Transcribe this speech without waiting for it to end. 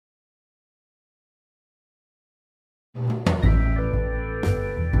जय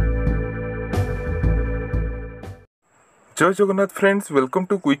Jagannath friends, welcome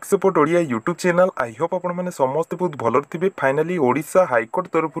to quick support Odia YouTube channel. I hope आपण मैंने समस्ते बहुत भल थे। फाइनाली ओडिशा हाईकोर्ट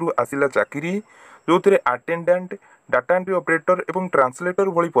तरफ आसिला चाकरी जो अटेंडेंट, डाटा एंट्री ऑपरेटर एवं ट्रांसलेटर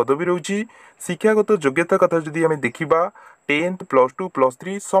भली पदवी रही। शिक्षागत योग्यता कथा जदि आम देखा 10th +2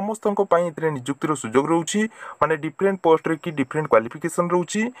 +3 समस्त निजुक्तिर सुजोग रोचे माने डिफरेंट पोस्ट रे कि डिफरेंट क्वालिफिकेशन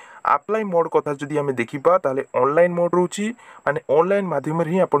रोचे। अप्लाई मोड कथा जदि आम देखा ताले ऑनलाइन मोड रोचे माने ऑनलाइन माध्यम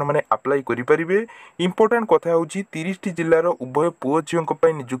ही आपण माने अप्लाई करि परिबे। इंपोर्टेंट कथा होची 30 जिल्लार उभय पुओ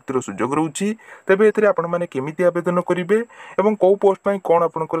झियों निजुक्तिर सुजोग रोचे। तेबे एथिरे आपण माने केमिति आवेदन करिवे एवं को पोस्ट पई कोन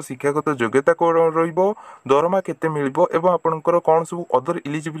आपनकर शिक्षागत योग्यता को रहिबो, दरमा केते मिलिबो एवं आपनकर कोन सब अदर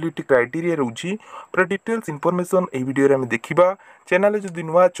एलिजिबिलिटी क्राइटेरिया रोची पूरा डिटेल्स इनफॉरमेशन ए वीडियो रे हम देखिबा। चैनल जदि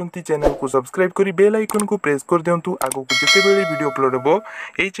नुआ अछंती चैनल को सब्सक्राइब करी बेल आइकन को प्रेस कर दियंतु। आगो को जते बेले वीडियो अपलोड हो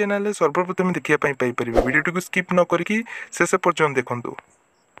एई चैनल रे सर्वप्रथम देखिया पई पाई परिबे। वीडियो को स्किप न करके शेष पर्यंत देखंतु।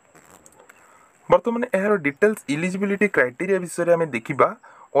 बर्तमान यार डिटेल्स एलिजिबिलिटी क्राइटेरिया विषय में देखा।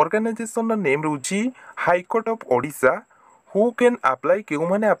 Organisation name रोची high court of Odisha. Who can apply क्यों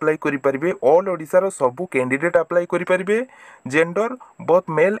मैंने अप्लाई करें? ऑल ओडिशार सबू कैंडिडेट अप्लाई करें। Gender both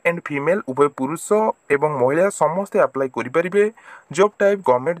male and female उभय पुरुष एवं महिला समस्ते अप्लाई करें। जॉब टाइप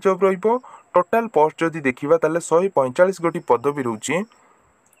गवर्नमेंट जॉब रहिबो। टोटाल पोस्ट जदि देखा 145 गोटी पदवी रोची।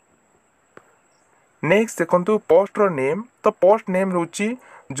 नेक्स्ट देखो पोस्टर नेम। तो post name रोची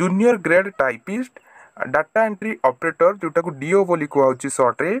junior grade typist, data entry operator जोटा को DEO बोली कहउची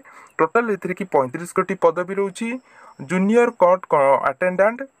शॉर्ट रे। टोटल एथिरे की 35 गोटी पदवी रोची। Junior court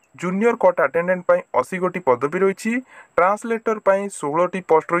attendant, junior court attendant पई 80 गोटी पदवी रही। ट्रांसलेटर पई 16 टी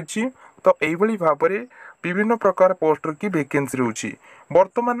पोस्ट रही। तो एइभली भाबरे विभिन्न प्रकार पोस्ट की वैकेंसी रोची।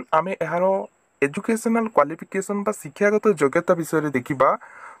 वर्तमान आमे एहार एजुकेशनल क्वालिफिकेशन बा शिक्षागत योग्यता विषय देखिबा।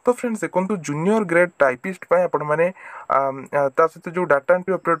 तो फ्रेंड्स देखो जूनियर ग्रेड टाइपिस्ट आपण मैंने सहित जो डाटा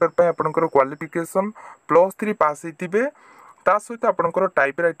एंट्री ऑपरेटर पे आपनकर क्वालिफिकेशन +3 पास होइतिबे। ता सहित आपनकर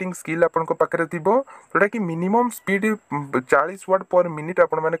टाइप राइटिंग स्किल आपनकर पाखरे थिबो जोटा कि minimum speed 40 word per minute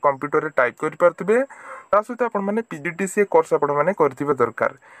आपण माने कंप्यूटर रे टाइप करि परथिबे। ता सहित आपण माने PGDCA कोर्स आपण माने करथिबे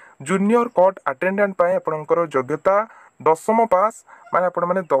दरकार। जूनियर कोर्ट अटेंडेंट पाए आपनकर योग्यता 10th पास माने आपण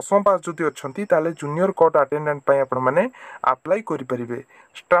माने 10th पास जदि अछंती ताले जूनियर कोर्ट अटेंडेंट पाए आपण माने अप्लाई करि परिबे।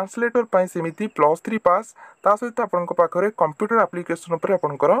 ट्रांसलेटर पाए सेमिति +3 पास ता सहित आपनकर पाखरे कंप्यूटर एप्लीकेशन पर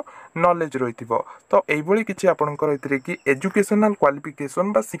आपनकर नॉलेज रहिथिबो। तो एई भली किछि आपनकर एथिरे कि एजुकेशनल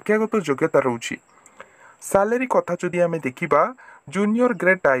क्वालिफिकेशन बा शिक्षागत योग्यता रहउछि। सैलरी कथा जदि आमे देखिबा junior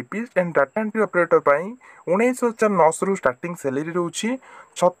grade typist and data entry operator पाई 19,900 रु स्टार्टिंग सैलरी रहउछि।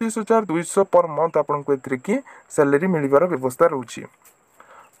 36,200 पर मंथ आपनको एथिरे कि सैलरी मिलिबार व्यवस्था रहउछि।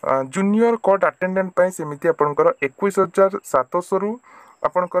 जूनियर कोर्ट अटेंडेंट पाई सेमिति आपनकर 21,700 रु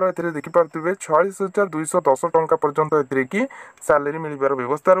आपनकर एथिरे देखि पारथिबे 46,210 टंका पर्यंत एथिरे कि सैलरी मिलिबार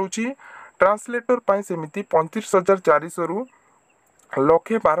व्यवस्था रहउछि। ट्रांसलेटर पाई सेमिति 35,400 रु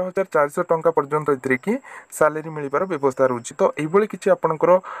 1,12,400 टंका पर्यंत एथिरे कि सैलरी मिलिबार व्यवस्था रहउछि। तो एइबोले किछि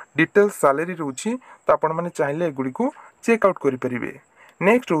आपनकर डिटेल्स सैलरी रहउछि। तो आपण माने चाहिले एगुडी को चेक आउट करि परिबे।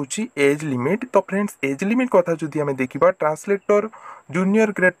 Next रोची age limit. तो फ्रेंड्स एज लिमिट कथा जदि आमे देखिबा translator,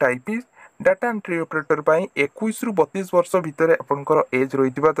 junior grade typist, data entry operator पाई 21 रु 32 वर्ष भितर आपनकर एज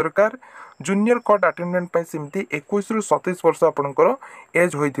रहितिबा दरकार। जूनियर कोर्ट अटेंडेंट पाई सेमती 21 रु 27 वर्ष आपनकर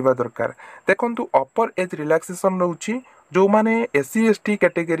एज होइतिबा दरकार। देखंतु अपर एज रिलैक्सेशन रहउछि। जो माने SC ST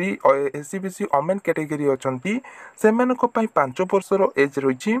category SC BC women category अछंती सेमानक पाई 5 वर्षर एज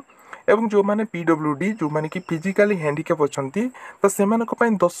रहिछि। एवं जो माने PWD जो माने कि फिजिकली हैंडिकैप अछंती तो सेमानक पाई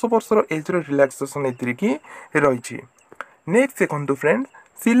 10 वर्षर एज रो रिलैक्सेशन एतिरि कि रहिछि। नेक्स्ट देखंतु friend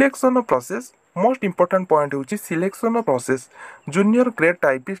selection process. Most important point होची selection process. Junior grade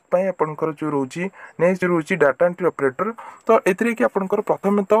typist पाई आपनकर जो रहउछि। Next रहउछि data entry operator. तो एतिरि कि आपनकर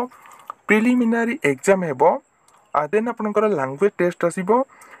प्रथमे तो प्रिलिमिनरी एग्जाम हेबो। देन आपनकर language test आसीबो,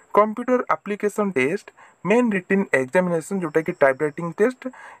 computer application test, main written examination जोटा कि type writing test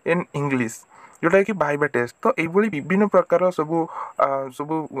in English जोटा कि भाइबा टेस्ट। तो एइभली विभिन्न प्रकार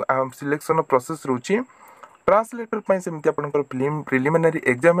सब सिलेक्शन प्रोसेस रहउछि। ट्रांसलेटर पाई सेमती आपनकर प्रिलिमिनरी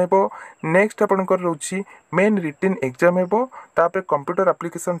एग्जाम हेबो। नेक्स्ट आपनकर रहउछि मेन रिटन एग्जाम हेबो, तापर computer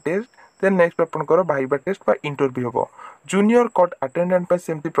application test, then next आपनकर भाइबा टेस्ट बा इंटरव्यू हेबो। जूनियर कोर्ट अटेंडेंट पाई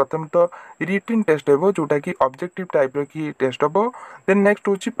सेमती प्रथम तो रिटन टेस्ट हेबो जोटा कि ऑब्जेक्टिव टाइप रो की टेस्ट हेबो। देन नेक्स्ट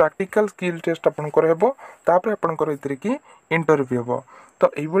होछि प्रैक्टिकल स्किल टेस्ट आपनकर हेबो, तापर आपनकर एथिरे कि इंटरव्यू हेबो। तो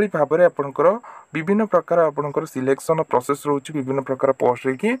एइभली भाबरे आपनकर विभिन्न प्रकार आपनकर सिलेक्शन प्रोसेस रहउछि विभिन्न प्रकार पोस्ट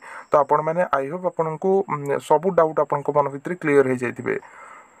रे कि। तो आपण माने आई होप आपनको सब डाउट आपनको मन भितर क्लियर हो जाइथिबे।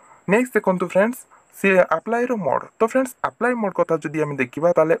 नेक्स्ट देखंतु फ्रेंड्स सी आप्लाय मोड तो फ्रेंड्स आप्लाय मोड कथा जदि आम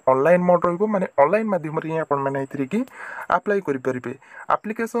देखा ताले ऑनलाइन मोड रहिबो माने ऑनलाइन माध्यम रे आपण माने एथिरे कि अप्लाई करि परिबे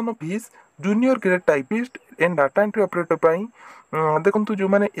application fees junior grade typist and data entry operator पई देखंतु जो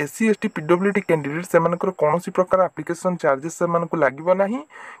माने एससी एसटी पीडब्ल्यूडी कैंडिडेट से कौन प्रकार एप्लिकेशन चार्जेस से लागो ना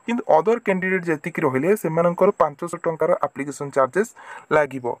किंतु अदर कैंडिडेट जेतिक रहिले से 500 टंकार एप्लिकेशन चार्जेस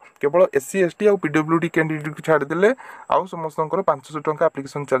लागिबो केवल एससी एसटी और पीडब्ल्यूडी कैंडिडेट को छाड़ देले आउ समस्त 500 टंका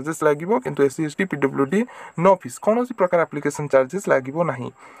एप्लिकेशन चार्जेस लागिबो किंतु SC ST PWD no fees कौन प्रकार एप्लिकेशन चार्जेस लागिबो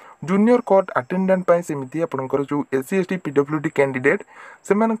नाही जूनियर कोर्ट अटेंडेंट पाई सेमिति आपनकर जो एससी एसटी पीडब्ल्यूडी कैंडिडेट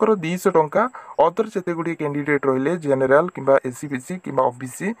से 200 टंका अदर जेते गुडी कैंडिडेट रहिले जनरल किंबा एससी बीसी किंबा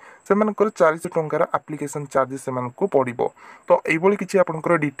ओबीसी से 400 टंकार एप्लिकेशन चार्जेस से मानको पड़िबो तो एइबोली किछि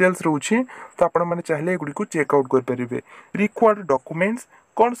आपनकर डिटेल्स रहउछि तो आपण माने चाहिले गुडी को चेक आउट कर परिबे रिक्वायर्ड डॉक्यूमेंट्स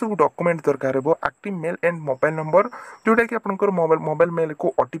कौन सब डॉक्यूमेंट दरकार है active male and mobile number जोटा कि आपनकर मोबाइल मेल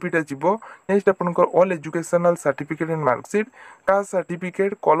को ओटीपी जीवो नेक्स्ट आपनकर all educational certificate and marksheet caste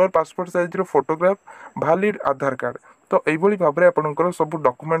certificate colour passport size row photograph valid Aadhaar card तो यही भाव में आपनकर सब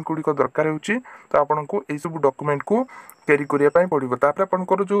डॉक्यूमेंट गुड़िक दरकार होची तो आपनको यही सब डॉक्यूमेंट को कैरी करिया पई पड़िबो तापर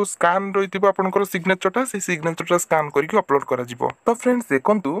आपनकर जो स्कैन रहितिबो आपनकर सिग्नेचरटा से सिग्नेचरटा स्कैन करके अपलोड करा जिवो तो फ्रेंड्स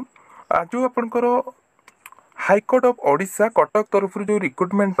देखंतु जो आपनकर हाईकोर्ट ऑफ ओडिशा कटक तरफ जो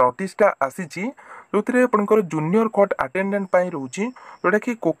रिक्रुटमेंट नोटिसटा आसी जो आपंकर जूनियर कोर्ट अटेंडेंट पाई रोची जोटा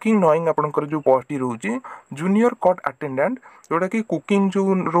कि कुकिंग नॉइंग आपंकर जो पोस्ट रोची जूनियर कोर्ट अटेंडेंट जोटा कि कुकिंग जो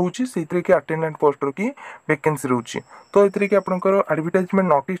रोची से कि अटेंडेंट पोस्ट की वैकेंसी रोची तो ये कि आपंकर एडवर्टाइजमेंट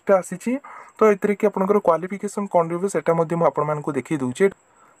नोटिसटा आसी तो ये कि आपंकर क्वालिफिकेशन कौन रही है आपको देखी दूचे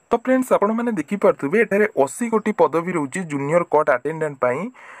तो फ्रेंड्स आपण मैंने देखिपे एठारे 80 गोटी पदवी रोची जूनियर कोर्ट अटेंडेंट पाई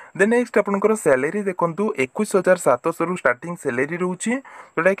देन नेक्स्ट आपनकर सैलरी देखंतु 21,700 रु स्टार्टिंग सैलरी रोची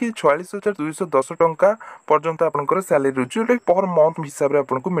जोटा कि 46,210 टंका पर्यंत आपनकर सैलरी रोची जोटा पर मंथ हिसाब रे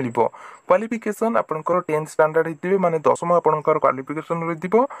आपनको मिलिबो क्वालिफिकेशन आपनकर 10th स्टैंडर्ड हितिबे माने 10th आपनकर क्वालिफिकेशन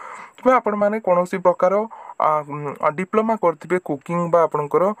रहिदिबो किबा आपण माने कोनोसी प्रकार डिप्लोमा करथिबे कुकिंग बा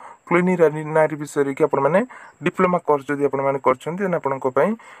आपनकर क्लिनिनरी विषय कि आपण माने डिप्लोमा कोर्स जदि आपण माने करछन्ती देन आपनको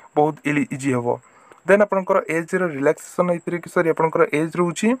पई बहुत इजी हबो देन आपनकर एज रो रिलैक्सेशन एतिरे कि सॉरी आपनकर एज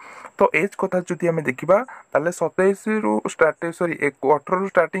रहउची तो एज कथा जदि हमें देखिबा ताले 27 रु स्टार्ट सॉरी 18 रु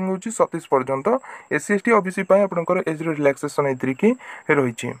स्टार्टिंग होची 37 पर्यंत एससी एसटी ओबीसी पई आपनकर एज रो रिलैक्सेशन एतिरे कि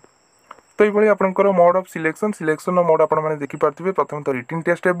रहिची तो ये आपनकर मोड ऑफ सिलेक्शन मोड आपण माने देखि पारथिबे प्रथम तो रिटन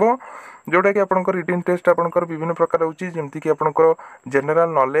टेस्ट हेबो जोटा कि आपनकर रिटन टेस्ट आपनकर विभिन्न प्रकार होची जेमति कि आपनकर जनरल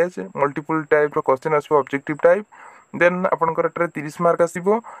नॉलेज मल्टीपल टाइप रो क्वेश्चन आसबो ऑब्जेक्टिव टाइप देन आपनकर 30 मार्क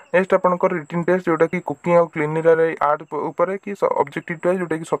आसीबो नेक्स्ट आपनकर रिटन टेस्ट जोटा कि कुकिंग और क्लिनरी आर्ट ऊपर कि ऑब्जेक्टिव टाइप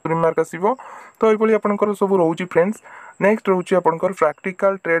जोटा कि 70 मार्क आसीबो तो ये आपनकर सब रहउची फ्रेंड्स नेक्स्ट रहउची आपनकर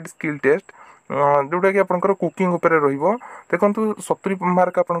प्रैक्टिकल ट्रेड स्किल टेस्ट जोटा कि आपनकर कुकिंग ऊपर रहिबो देखंतु 70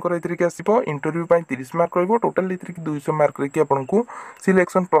 मार्क आपनकर एथिरे कि आसीबो इंटरव्यू पई 30 मार्क रहिबो टोटल एथिरे कि 200 मार्क रे कि आपनकु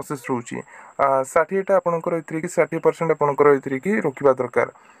सिलेक्शन प्रोसेस रहउची 60 टा आपनकर एथिरे कि 60% आपनकर एथिरे कि रोकिबा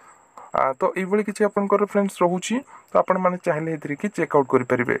दरकार तो ये किसी आपंकर फ्रेंड्स रोचे तो आपण मैंने चाहिए ये कि चेकआउट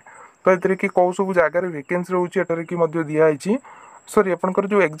करेंगे तो ये कि कौ सब जगार वैकेंसी रोचे एटार कि दिखाई सॉरी आपंकर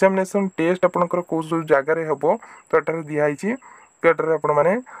जो एग्जामिनेशन टेस्ट आपंकर कौ सब जगार हम तो एटार दिखाई तो एटार आपण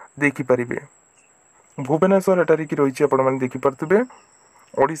मैंने देखिपारे भुवनेश्वर एटार कि रही मैंने देखिपे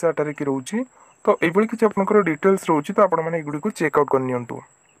ओडिशा एटार कि रोचे तो ये किसी आपंकर डिटेल्स रोचे तो आपण मैंने एगुड़ी चेकआउट करनी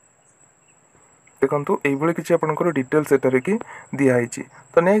देखो ये किसी आपंकर डिटेल्स एटार कि दिखाई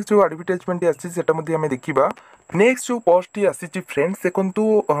तो नेक्स्ट जो एडवर्टाइजमेंट आसी आम देखा नेक्स्ट जो पोस्ट आसी फ्रेंड्स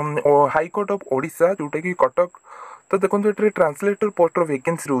देखो हाईकोर्ट ऑफ ओडिशा जोटा कि कटक तो देखो ये ट्रांसलेटर पोस्ट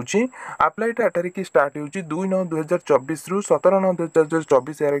वैकेंसी रोची अप्लाईटा एटार कि स्टार्ट हो 2/9/2024 रु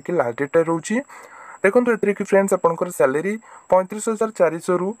 17/9/2024 यार कि लास्ट डेट रोची देखो ये कि फ्रेंड्स आपंकर सैलरी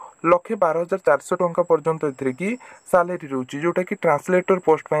 35,400 रु 1,12,400 टंका पर्यंत ये कि सैलरी रोची जोटा कि ट्रांसलेटर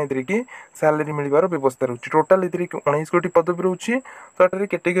पोस्ट पे कि सैलरी मिलवार व्यवस्था रोची टोटाल ये कि 19 गोटी पदवी रोची तो ये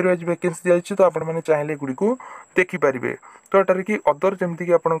कैटेगरी वाइज वैकेंसी जाइए तो आपण मैंने चाहिए गुड़ी को देखिपारे तो ये कि अदर जमीक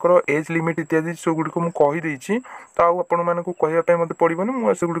कि आपंकर एज लिमिट इत्यादि सब गुड़ी को मुझे तो आपण मानक कहवाई मत पड़ोनी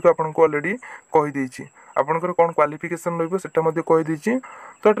मुझे गुड़ी आपको अलरेडी कहीदे आपंकर कौन क्वालिफिकेशन रही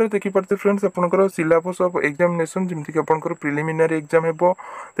तो ये देखिपारे फ्रेंड्स आपंकर सिलेबस ऑफ एग्जामिनेशन जमीक आपंकर प्रिलिमिनरी एग्जाम हेबो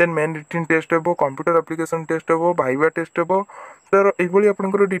देन मेन रिटन टेस्ट हेबो कंप्यूटर एप्लिकेशन टेस्ट हेबो भाइवा टेस्ट हेबो तो ये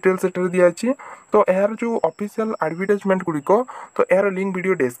आपंकर डिटेल्स एटार दिखाई तो यार जो ऑफिशियल एडवर्टाइजमेंट गुड़िक तो यार लिंक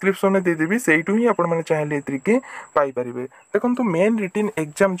वीडियो डिस्क्रिप्शन में देदेवी सेठू ही आपने चाहिए ये पाइपर देखो मेन रिटन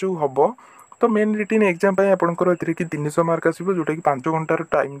एग्जाम जो हम तो मेन रिटन एग्जाम आपंकर ये कि 300 मार्क आसो जोटा कि 5 घंटार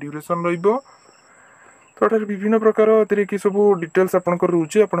टाइम ड्यूरेशन रही तो एठार विभिन्न प्रकार एथिरे कि सब डिटेल्स आपनकर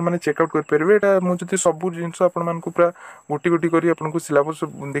रहउची आपण माने चेकआउट कर परबे एटा मु जति सब जिंस आपण मानकु पूरा गोटी गोटी करी आपनको सिलेबस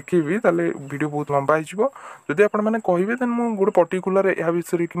देखिबी ताले वीडियो बहुत लंबा हिजबो जदि आपण माने कहिबे देन मु गोटे पर्टिकुलर या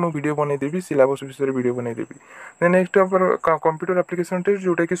विषय कि मु वीडियो बनै देबी सिलेबस विषय वीडियो बनै देबी देन नेक्स्ट पर कंप्यूटर एप्लीकेशन टेस्ट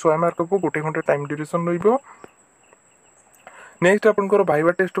जोटा कि 100 मार्क को गोटे घंटा टाइम ड्यूरेशन रहइबो नेक्स्ट आपनकर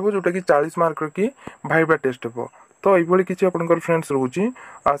भाइवा टेस्ट हो जोटा कि 40 मार्क की भाइवा टेस्ट हो तो ये किसी आपनकर फ्रेंड्स रोची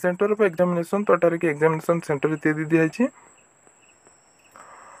सेंटर ऑफ एग्जामिनेशन तो एटार कि एग्जामिनेशन सेंटर इत्यादि दिया है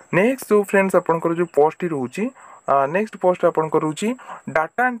नेक्स्ट जो फ्रेंड्स आपनकर जो पोस्ट रोची नेक्स्ट पोस्ट आपनकर रोची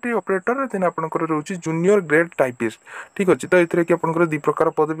डाटा एंट्री ऑपरेटर देन आपनकर रोची जूनियर ग्रेड टाइपिस्ट ठीक अछि तो एथरे कि आपनकर दि प्रकार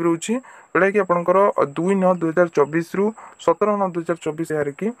पदवी रोची एटा कि आपनकर 2/9/2024 रु 17/9/2024 यार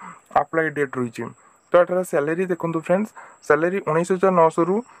कि अप्लाई डेट रोची तो एठार सैलरी देखो फ्रेंड्स सैलरी 19,900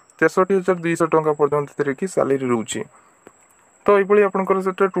 रु 63,200 टंका पर्यंत कि सैलरी रोची तो ये आपंकर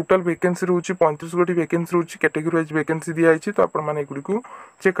से टोटाल वैकेंसी रोची 35 गोटी वैकेंसी रोची कैटेगरी वाइज वैकेंसी दिया है तो आपण माने एगुडी को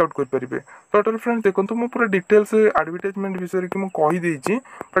चेकआउट करेंगे टोटाल फ्रेंड्स देखो मुझे पूरा डिटेल्स एडवर्टाइजमेंट विषय कि मुझे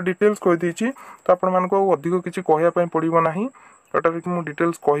पूरा डिटेल्स कहीदे तो आपण मानक अधिक किसी कहवाई पड़ो ना टोटाल कि मुझे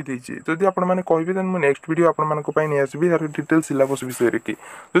डिटेल्स कहीदे जदि आपण मैंने कहे देन नेक्स्ट वीडियो आपण मानक नहीं आसबि यार डिटेल्स सिलेबस विषय कि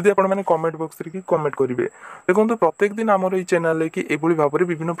जदि आपण मैंने कमेंट बॉक्स रे कमेंट करेंगे देखो प्रत्येक दिन आमर ये चैनल कि एभली भाव में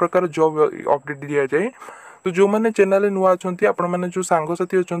विभिन्न प्रकार जॉब अपडेट दि जाए तो जो मैंने चैनल नुआ अच्छा आपण मैंने जो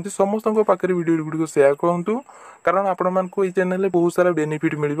सांगसाथी अच्छा समस्त पाखे वीडियो गुड़िक सेयार करूँ कारण आपण मानक ये चैनल बहुत सारा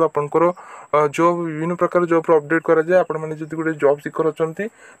बेनिफिट मिल आपंकर जॉब विभिन्न प्रकार जॉब अपडेट कराए आपण मैंने जब गोटे जॉब सीकर अच्छा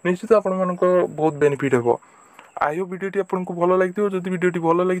निश्चित आपण मानक बहुत बेनिफिट हे आई होप वीडियोटी आपको भल लगी जब वीडियोटी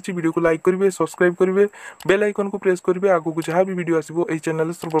भल लगी वीडियो को लाइक करेंगे सब्सक्राइब करेंगे बेल आइकन को प्रेस करेंगे आगू को जहाँ भी वीडियो आसो ये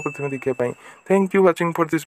चैनल सर्वप्रथम देखा thank you watching for this